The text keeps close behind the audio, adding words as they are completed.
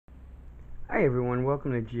Hi everyone,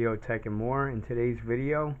 welcome to Geotech and More. In today's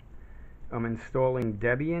video, I'm installing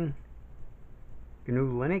Debian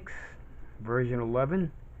GNU Linux version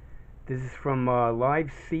 11. This is from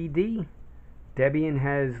Live CD. Debian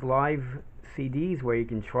has live CDs where you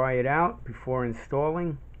can try it out before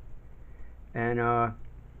installing. And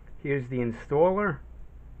here's the installer.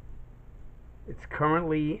 It's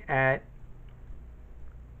currently at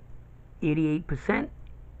 88%.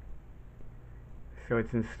 So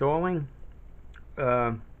it's installing.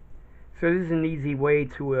 So this is an easy way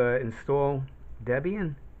to install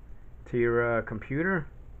Debian to your computer.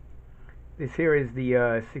 This here is the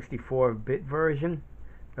 64-bit version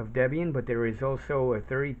of Debian, but there is also a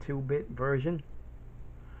 32-bit version.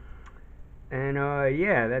 And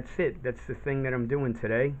yeah, that's it. That's the thing that I'm doing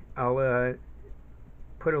today. I'll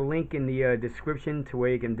put a link in the description to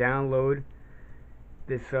where you can download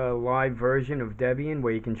this live version of Debian,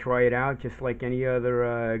 where you can try it out just like any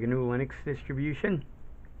other GNU Linux distribution.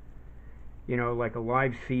 You know, like a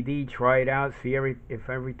live CD, try it out, see if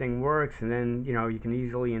everything works, and then, you know, you can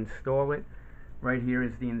easily install it. Right here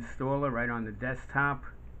is the installer, right on the desktop.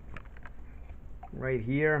 Right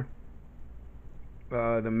here.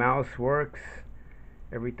 The mouse works.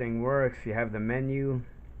 Everything works. You have the menu.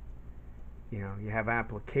 You know, you have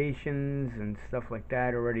applications and stuff like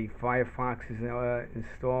that already. Firefox is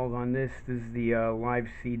installed on this. This is the live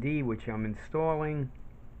CD, which I'm installing.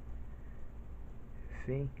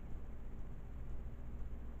 See?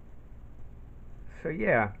 So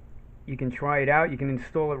yeah, you can try it out. You can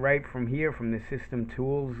install it right from here, from the System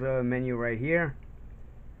Tools menu right here.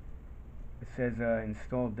 It says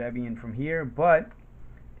install Debian from here, but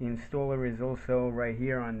the installer is also right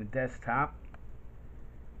here on the desktop.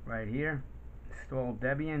 Right here. Install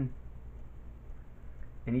Debian.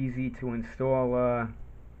 An easy to install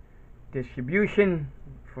distribution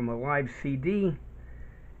from a live CD.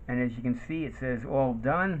 And as you can see, it says all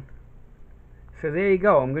done. So there you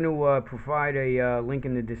go. I'm going to provide a link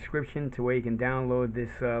in the description to where you can download this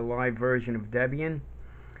live version of Debian.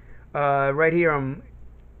 Right here,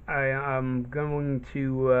 I'm going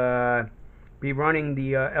to be running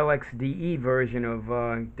the LXDE version of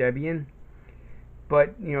Debian.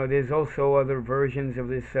 But you know, there's also other versions of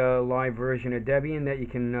this live version of Debian that you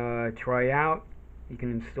can try out. You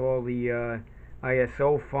can install the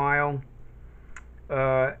ISO file.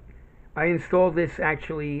 I installed this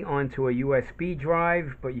actually onto a USB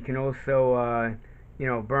drive, but you can also, you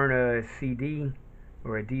know, burn a CD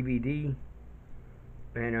or a DVD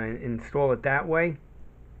and install it that way.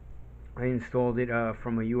 I installed it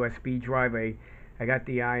from a USB drive. I got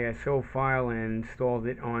the ISO file and installed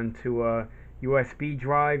it onto a USB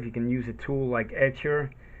drive. You can use a tool like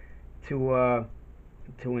Etcher to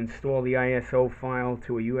install the ISO file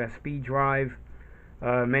to a USB drive.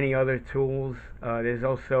 Many other tools. There's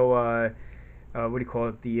also what do you call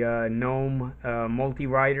it? The GNOME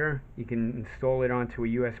multi-writer. You can install it onto a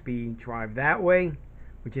USB drive that way,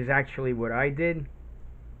 which is actually what I did.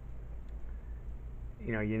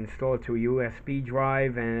 You know, you install it to a USB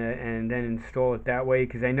drive and then install it that way,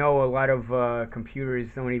 because I know a lot of computers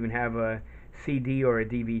don't even have a CD or a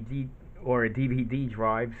DVD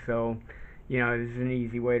drive, so you know, this is an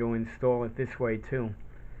easy way to install it this way too.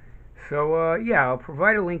 So yeah, I'll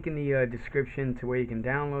provide a link in the description to where you can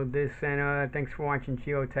download this, and thanks for watching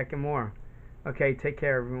Geotech and More. Okay, take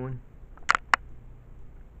care everyone.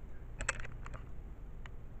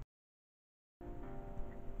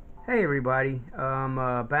 Hey everybody, I'm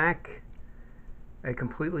back. I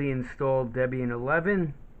completely installed Debian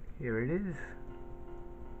 11. Here it is.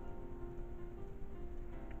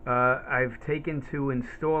 I've taken to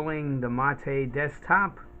installing the Mate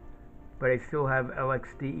desktop, but I still have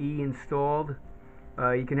LXDE installed.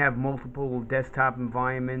 You can have multiple desktop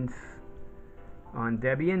environments on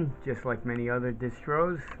Debian, just like many other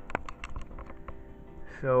distros.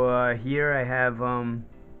 So here I have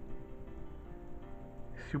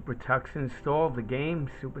Super Tux installed, the game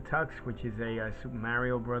Super Tux, which is a Super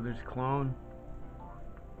Mario Brothers clone.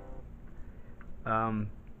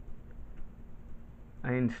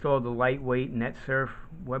 I installed the lightweight NetSurf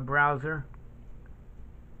web browser.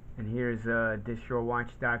 And here's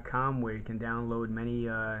distrowatch.com, where you can download many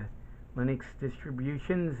Linux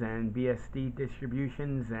distributions and BSD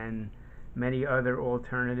distributions and many other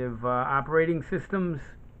alternative operating systems.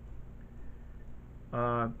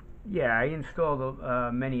 Yeah, I installed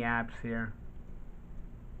many apps here.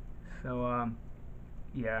 So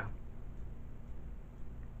yeah.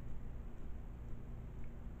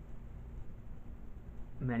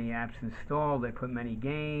 Many apps installed. I put many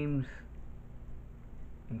games,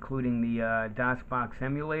 including the DOSBox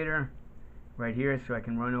emulator right here, so I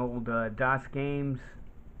can run old DOS games.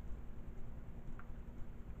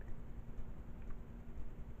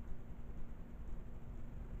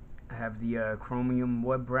 have the Chromium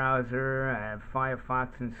web browser. I have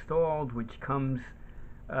Firefox installed, which comes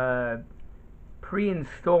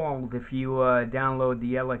pre-installed if you download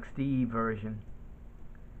the LXDE version.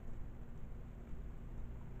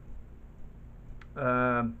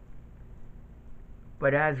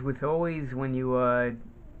 But as with always, when you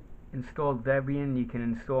install Debian, you can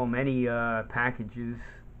install many packages,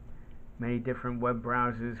 many different web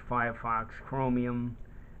browsers: Firefox, Chromium,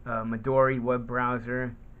 Midori web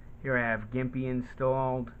browser. Here I have Gimpy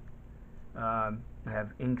installed. I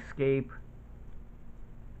have Inkscape.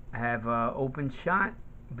 I have OpenShot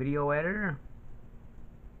video editor.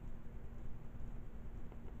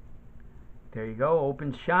 There you go,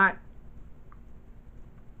 OpenShot.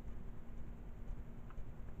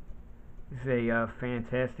 This is a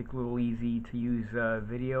fantastic little easy to use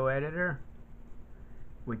video editor,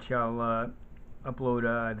 which I'll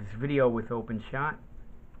upload this video with OpenShot.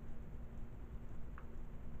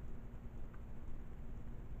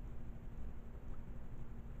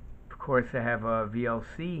 Of course, I have a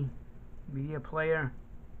VLC media player.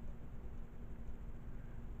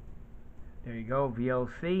 There you go,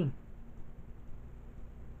 VLC.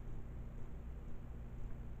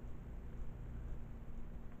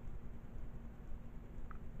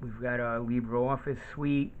 We've got a LibreOffice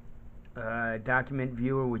suite, document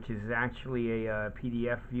viewer, which is actually a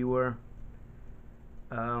PDF viewer.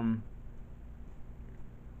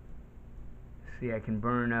 See, I can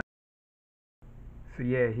burn. So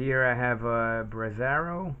yeah, here I have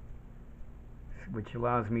Brasero, which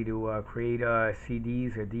allows me to create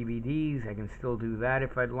CDs or DVDs. I can still do that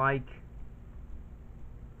if I'd like.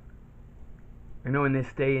 I know in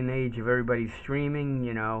this day and age of everybody streaming,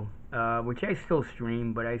 you know, which I still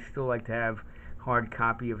stream, but I still like to have hard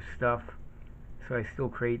copy of stuff, so I still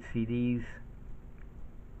create CDs.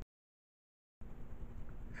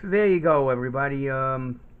 So there you go, everybody.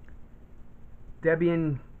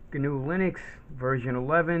 Debian GNU Linux version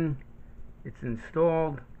 11. It's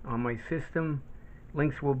installed on my system.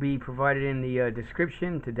 Links will be provided in the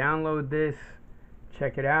description to download this.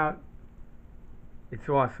 Check it out. It's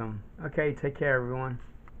awesome. Okay, take care, everyone.